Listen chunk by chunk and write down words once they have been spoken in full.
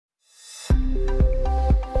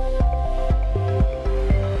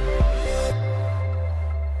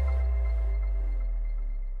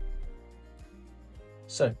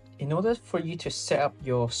So in order for you to set up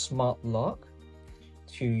your smart lock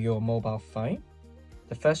to your mobile phone,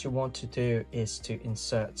 the first you want to do is to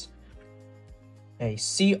insert a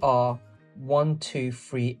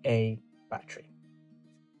CR123A battery.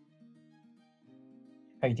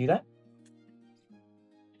 How you do that?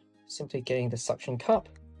 Simply getting the suction cup,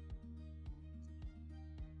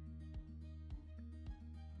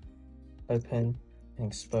 open and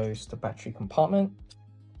expose the battery compartment,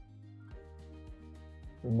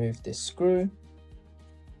 remove this screw,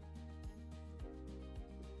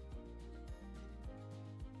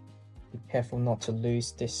 be careful not to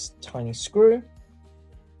lose this tiny screw,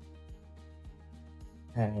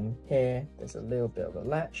 and here there's a little bit of a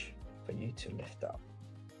latch for you to lift up.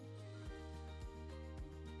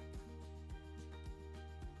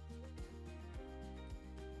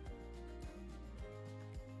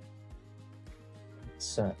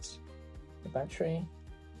 Insert the battery,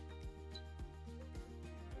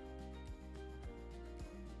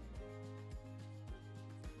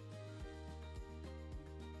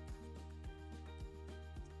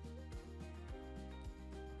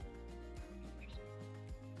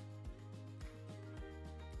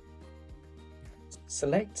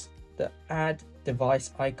 select the add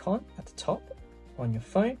device icon at the top on your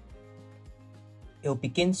phone. It'll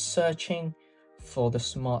begin searching for the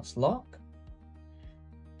smart lock.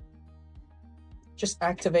 Just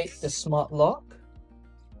activate the smart lock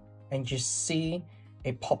and you see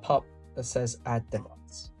a pop-up that says add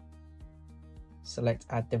device. Select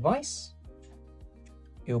add device.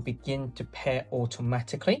 It will begin to pair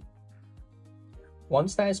automatically.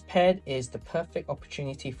 Once that is paired, is the perfect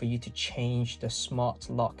opportunity for you to change the smart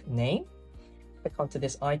lock name. Click onto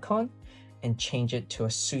this icon and change it to a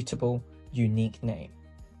suitable, unique name.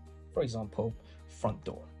 For example, front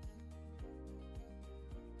door.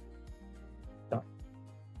 Done.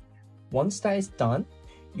 Once that is done,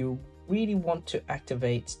 you really want to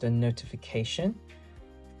activate the notification.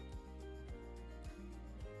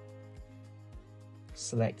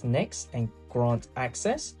 Select next and grant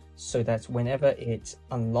access so that whenever it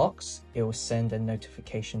unlocks, it will send a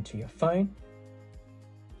notification to your phone.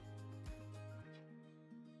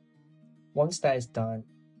 Once that is done,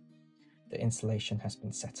 the installation has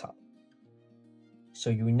been set up.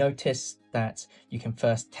 So you will notice that you can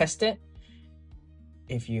first test it.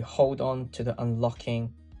 If you hold on to the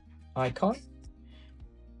unlocking icon,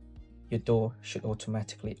 your door should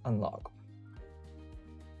automatically unlock.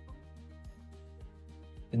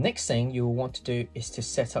 The next thing you will want to do is to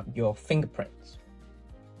set up your fingerprints.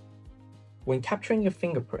 When capturing your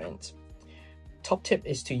fingerprint, top tip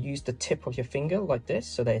is to use the tip of your finger like this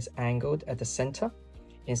so that it's angled at the center.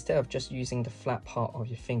 Instead of just using the flat part of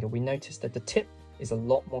your finger, we notice that the tip is a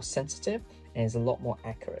lot more sensitive and is a lot more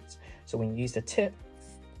accurate. So when you use the tip,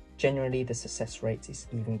 generally the success rate is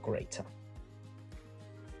even greater.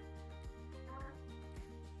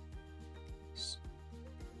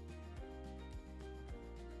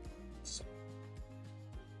 So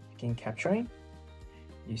begin capturing,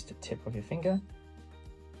 use the tip of your finger.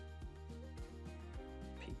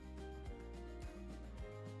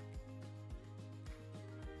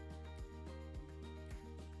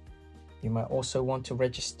 You might also want to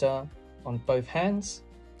register on both hands,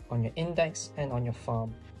 on your index and on your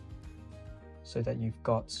thumb, so that you've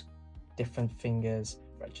got different fingers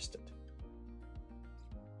registered.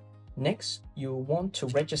 Next, you'll want to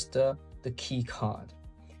register the key card.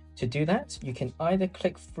 To do that, you can either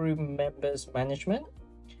click through Members Management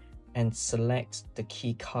and select the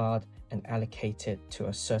key card and allocate it to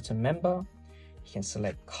a certain member. You can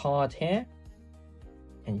select card here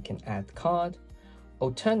and you can add card.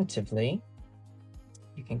 Alternatively,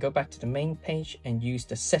 you can go back to the main page and use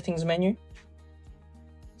the settings menu,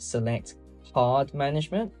 select card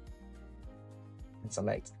management and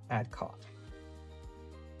select add card.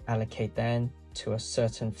 Allocate then to a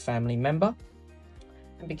certain family member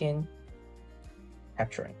and begin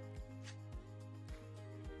capturing.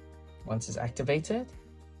 Once it's activated,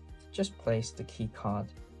 just place the key card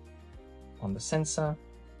on the sensor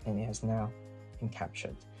and it has now been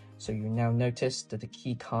captured. So you now notice that the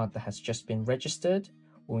key card that has just been registered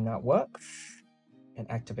will not work, and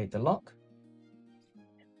activate the lock.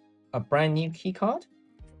 A brand new key card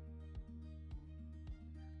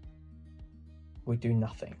will do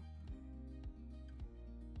nothing.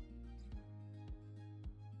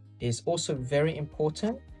 It is also very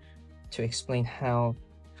important to explain how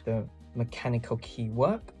the mechanical key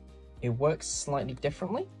works. It works slightly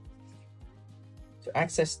differently. To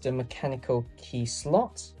access the mechanical key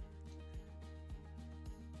slot,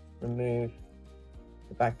 remove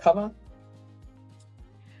the back cover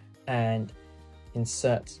and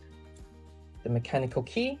insert the mechanical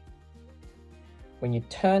key, when you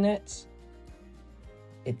turn it,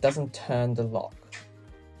 it doesn't turn the lock.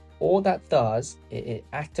 All that does, it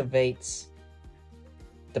activates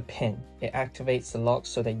the pin. It activates the lock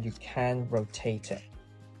so that you can rotate it.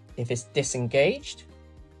 If it's disengaged,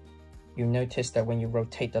 you notice that when you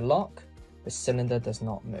rotate the lock, the cylinder does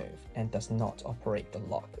not move and does not operate the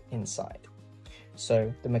lock inside.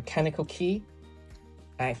 So the mechanical key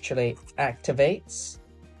actually activates.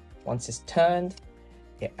 Once it's turned,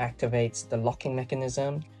 it activates the locking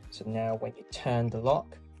mechanism. So now when you turn the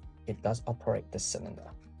lock, it does operate the cylinder.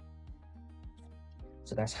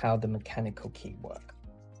 So that's how the mechanical key works.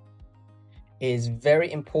 It is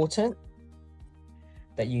very important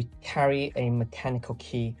that you carry a mechanical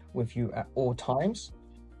key with you at all times,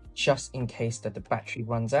 just in case that the battery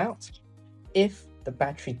runs out. If the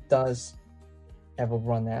battery does ever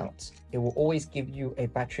run out, it will always give you a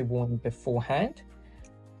battery warning beforehand,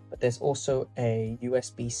 but there's also a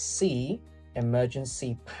USB-C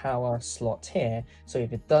emergency power slot here, so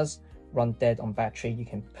if it does run dead on battery, you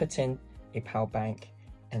can put in a power bank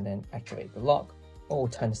and then activate the lock.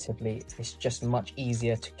 Alternatively, it's just much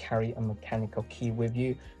easier to carry a mechanical key with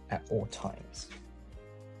you at all times.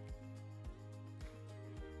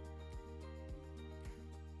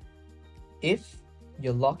 If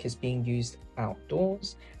your lock is being used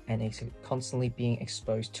outdoors and is constantly being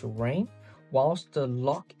exposed to rain, whilst the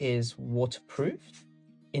lock is waterproof,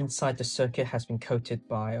 inside the circuit has been coated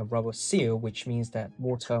by a rubber seal, which means that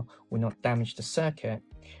water will not damage the circuit.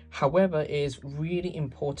 However, it is really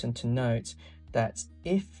important to note that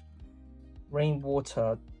if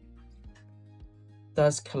rainwater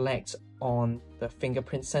does collect on the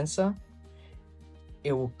fingerprint sensor,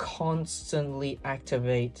 it will constantly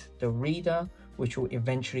activate the reader, which will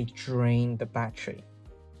eventually drain the battery.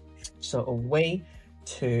 So a way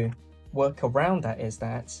to work around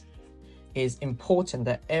that is important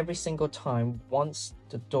that every single time once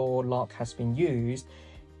the door lock has been used,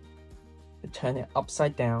 you turn it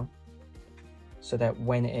upside down so that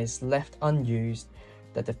when it is left unused,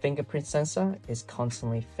 that the fingerprint sensor is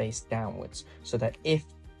constantly face downwards, so that if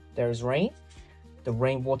there is rain, the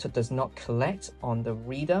rainwater does not collect on the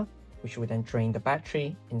reader, which will then drain the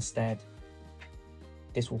battery. Instead,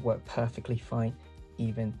 this will work perfectly fine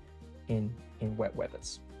even in wet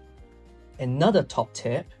weathers. Another top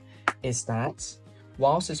tip is that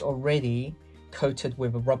whilst it's already coated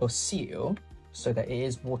with a rubber seal so that it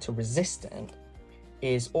is water resistant, it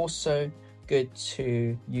is also good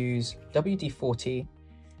to use WD-40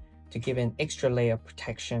 to give an extra layer of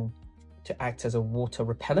protection to act as a water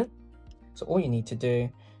repellent. So all you need to do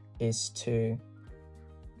is to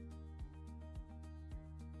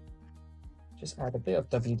just add a bit of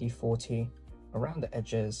WD-40 around the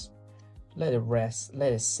edges, let it rest,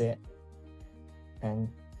 let it sit, and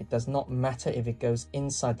it does not matter if it goes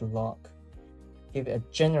inside the lock. Give it a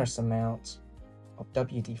generous amount of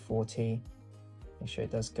WD-40, make sure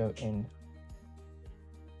it does go in.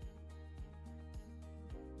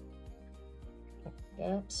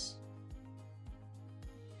 Gaps.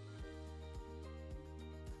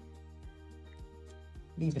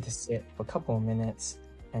 Leave it to sit for a couple of minutes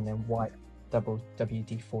and then wipe double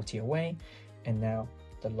WD-40 away, and now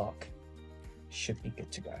the lock should be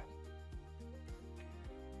good to go.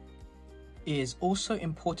 It is also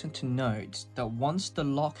important to note that once the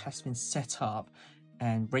lock has been set up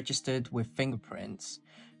and registered with fingerprints,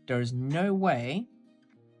 there's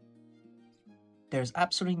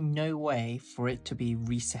absolutely no way for it to be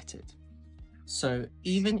resetted. So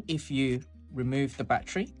even if you remove the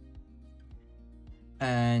battery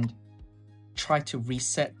and try to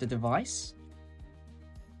reset the device,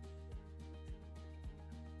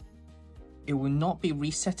 it will not be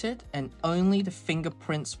resetted, and only the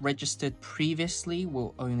fingerprints registered previously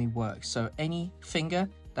will only work. So any finger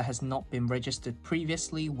that has not been registered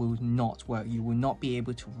previously will not work. You will not be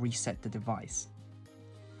able to reset the device.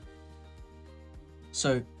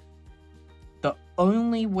 So the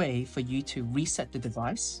only way for you to reset the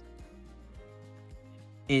device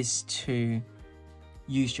is to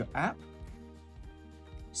use your app,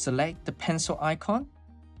 select the pencil icon,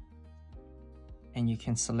 and you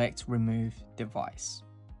can select remove device.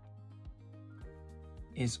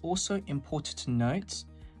 It is also important to note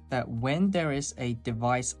that when there is a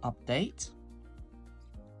device update,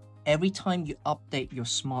 every time you update your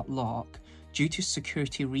smart lock, due to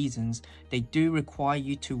security reasons, they do require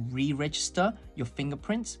you to re-register your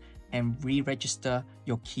fingerprints and re-register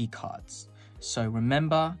your key cards. So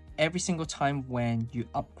remember, every single time when you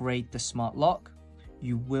upgrade the smart lock,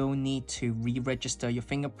 you will need to re-register your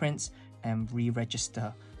fingerprints and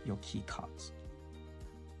re-register your key cards.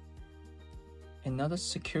 Another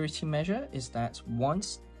security measure is that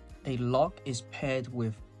once a lock is paired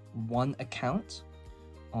with one account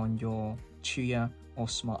on your Tuya or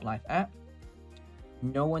SmartLife app,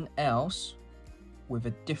 no one else with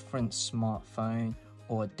a different smartphone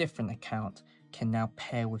or a different account can now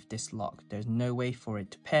pair with this lock. There's no way for it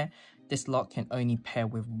to pair. This lock can only pair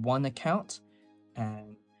with one account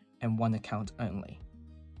and one account only.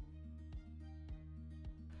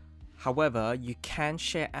 However, you can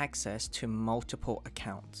share access to multiple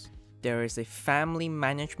accounts. There is a family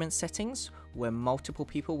management settings where multiple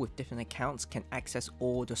people with different accounts can access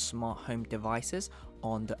all the smart home devices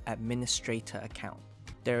on the administrator account.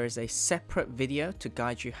 There is a separate video to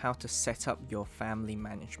guide you how to set up your family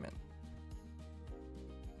management.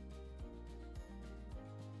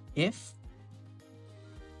 If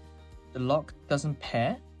the lock doesn't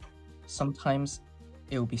pair, sometimes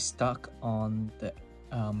it will be stuck on the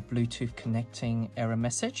Bluetooth connecting error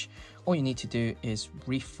message. All you need to do is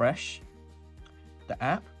refresh the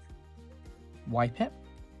app, wipe it,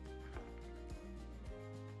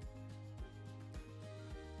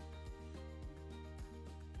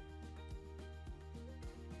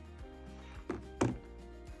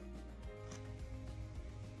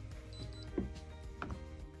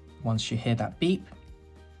 once you hear that beep,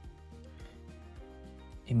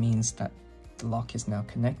 it means that the lock is now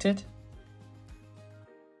connected.